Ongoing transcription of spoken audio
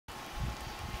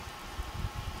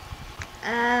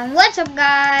What's up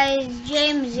guys,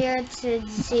 James here to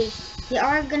see. We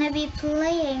are gonna be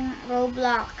playing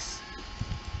Roblox,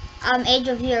 Age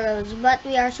of Heroes, but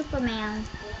we are Superman.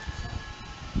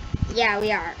 Yeah,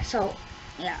 we are. So,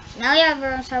 yeah. Now we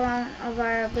have some of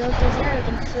our abilities here. We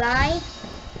can fly.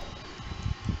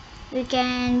 We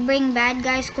can bring bad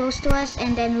guys close to us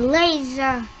and then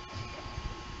laser.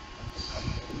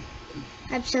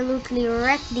 Absolutely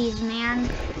wreck these, man.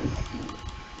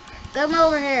 Come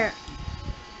over here.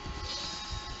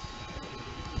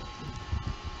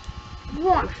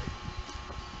 Whoa.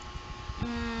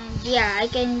 And yeah, I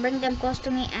can bring them close to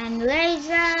me and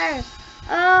laser.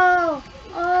 Oh,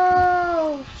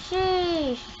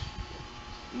 sheesh.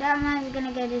 That man's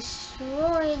gonna get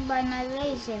destroyed by my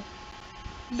laser.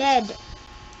 Dead.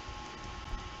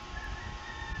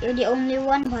 You're the only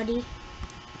one, buddy.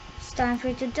 It's time for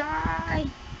you to die.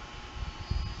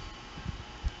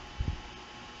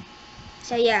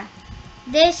 So yeah,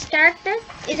 this character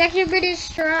is actually pretty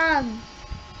strong.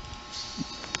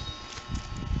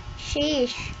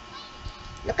 Sheesh.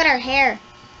 Look at her hair.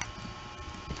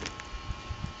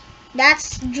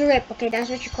 That's drip. Okay, that's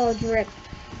what you call drip.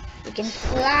 You can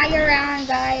fly around,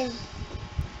 guys.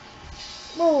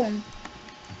 Boom.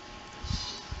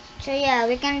 So yeah,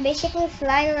 we can basically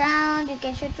fly around. You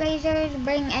can shoot lasers,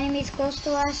 bring enemies close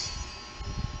to us.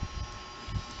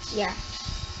 Yeah.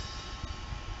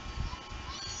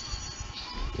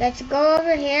 Let's go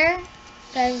over here,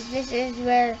 because this is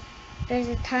where there's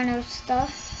a ton of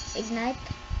stuff. Ignite.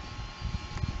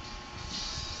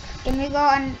 Can we go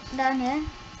on down here?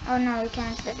 Oh no, we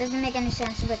can't. That doesn't make any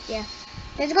sense, but yeah.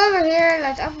 Let's go over here.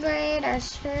 Let's upgrade our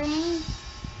string.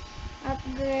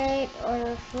 Upgrade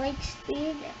our flight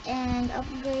speed. And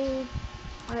upgrade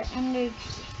our energy.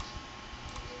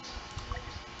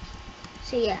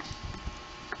 So yeah.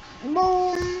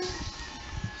 Boom.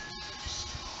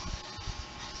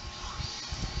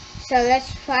 So let's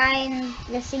find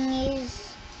the thingies.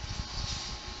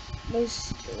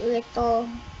 Those little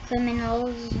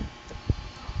criminals.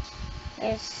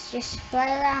 Let's just fly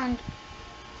around.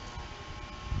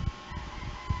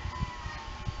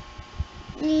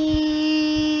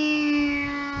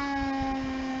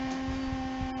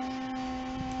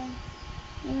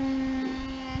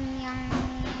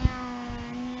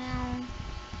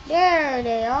 There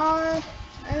they are.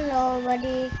 Hello,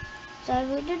 buddy.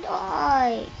 Sorry to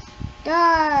die.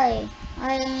 Die.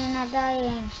 I am not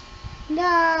dying.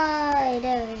 Die.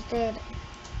 There, he's dead.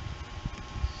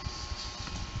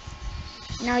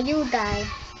 Now you die.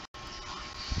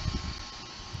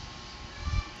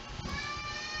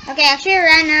 Okay, actually I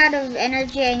ran out of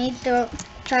energy. I need to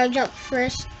charge up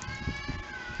first.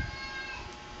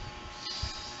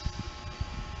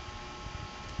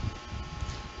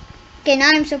 Okay,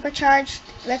 now I'm supercharged.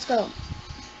 Let's go.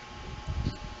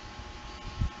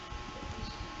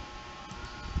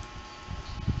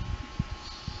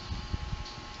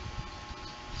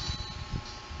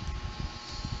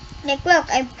 Like, look,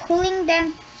 I'm pulling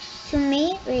them to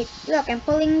me. Wait, look, I'm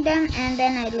pulling them and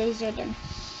then I laser them.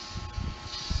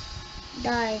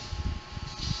 Die.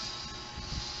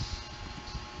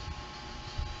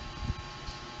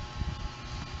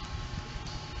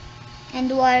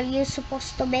 And what are you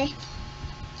supposed to be?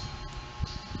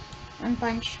 One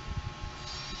punch.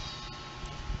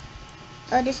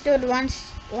 Oh, this dude wants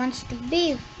to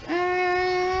beef.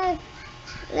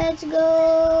 Let's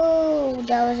go.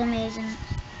 That was amazing.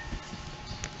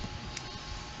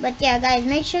 But yeah, guys,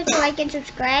 make sure to like and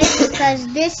subscribe because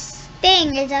this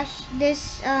thing is actually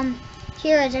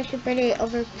hero is actually pretty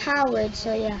overpowered.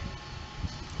 So yeah.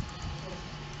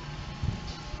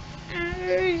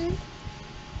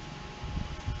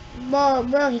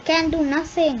 Bro, he can't do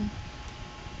nothing.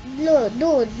 Look,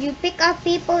 dude, you pick up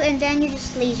people and then you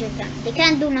just laser them. They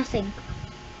can't do nothing.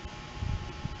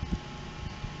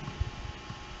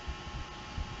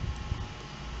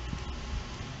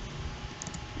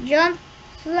 Jump,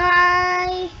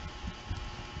 fly.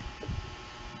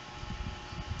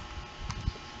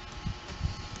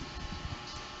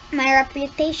 My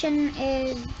reputation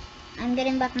is... I'm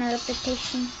getting back my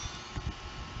reputation.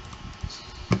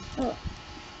 Oh.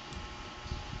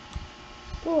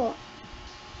 Cool.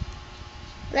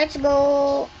 Let's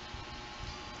go.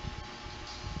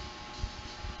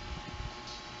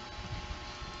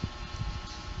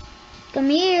 Come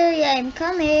here. Yeah, I'm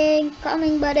coming.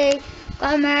 Coming, buddy.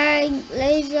 Coming.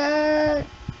 Laser.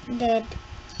 Dead.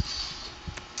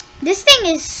 This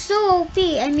thing is so OP.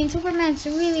 I mean, Superman's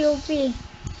really OP.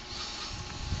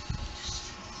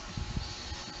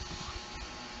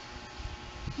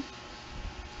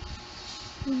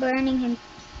 Burning him.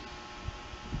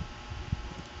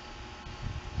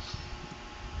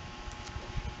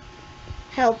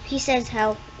 Help. He says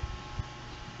help.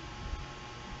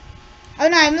 Oh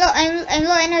no, I'm low. I'm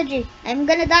low energy. I'm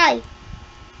gonna die.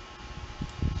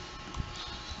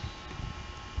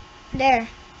 There.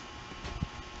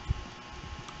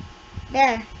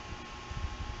 There.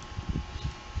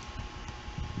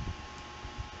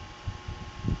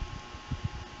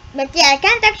 But yeah, I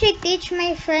can't actually teach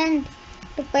my friend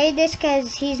to play this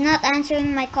because he's not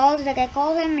answering my calls. Like I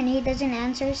call him and he doesn't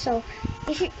answer. So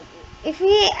if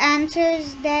he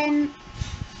answers, then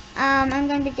I'm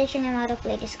gonna be teaching him how to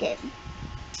play this game,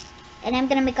 and I'm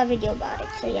gonna make a video about it.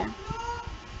 So yeah.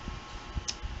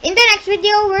 In the next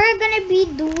video, we're gonna be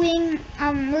doing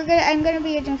I'm gonna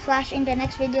be using Flash in the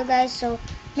next video, guys. So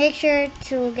make sure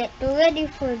to get ready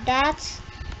for that.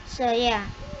 So yeah,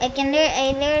 I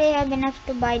literally have enough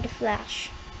to buy the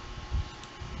Flash.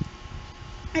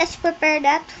 Let's prepare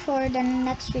that for the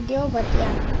next video. But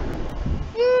yeah,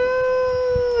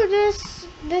 ooh,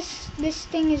 this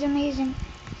thing is amazing.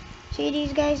 See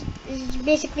these guys? This is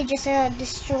basically just a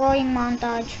destroying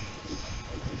montage.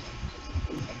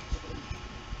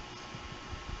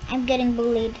 I'm getting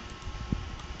bullied.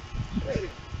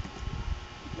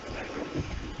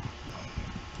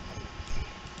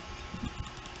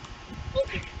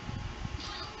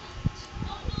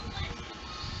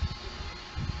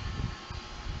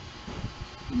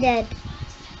 Dead.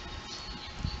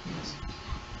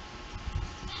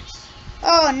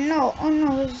 Oh no, oh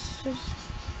no.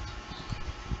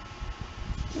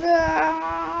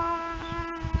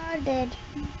 Dead.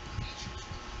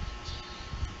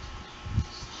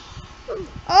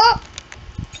 Oh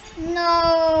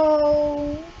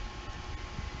no.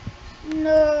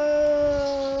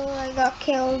 No, I got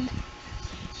killed.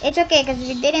 It's okay because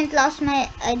I didn't lost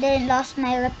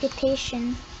my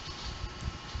reputation.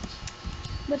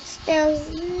 But still,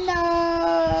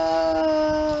 no.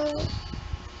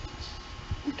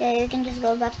 Okay, we can just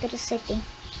go back to the city.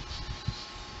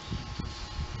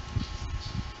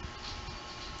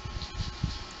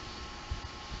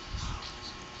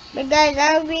 But guys,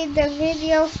 that'll be the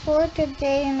video for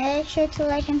today. Make sure to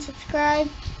like and subscribe.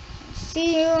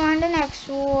 See you on the next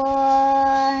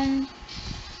one.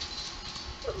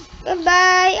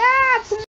 Goodbye. Ah,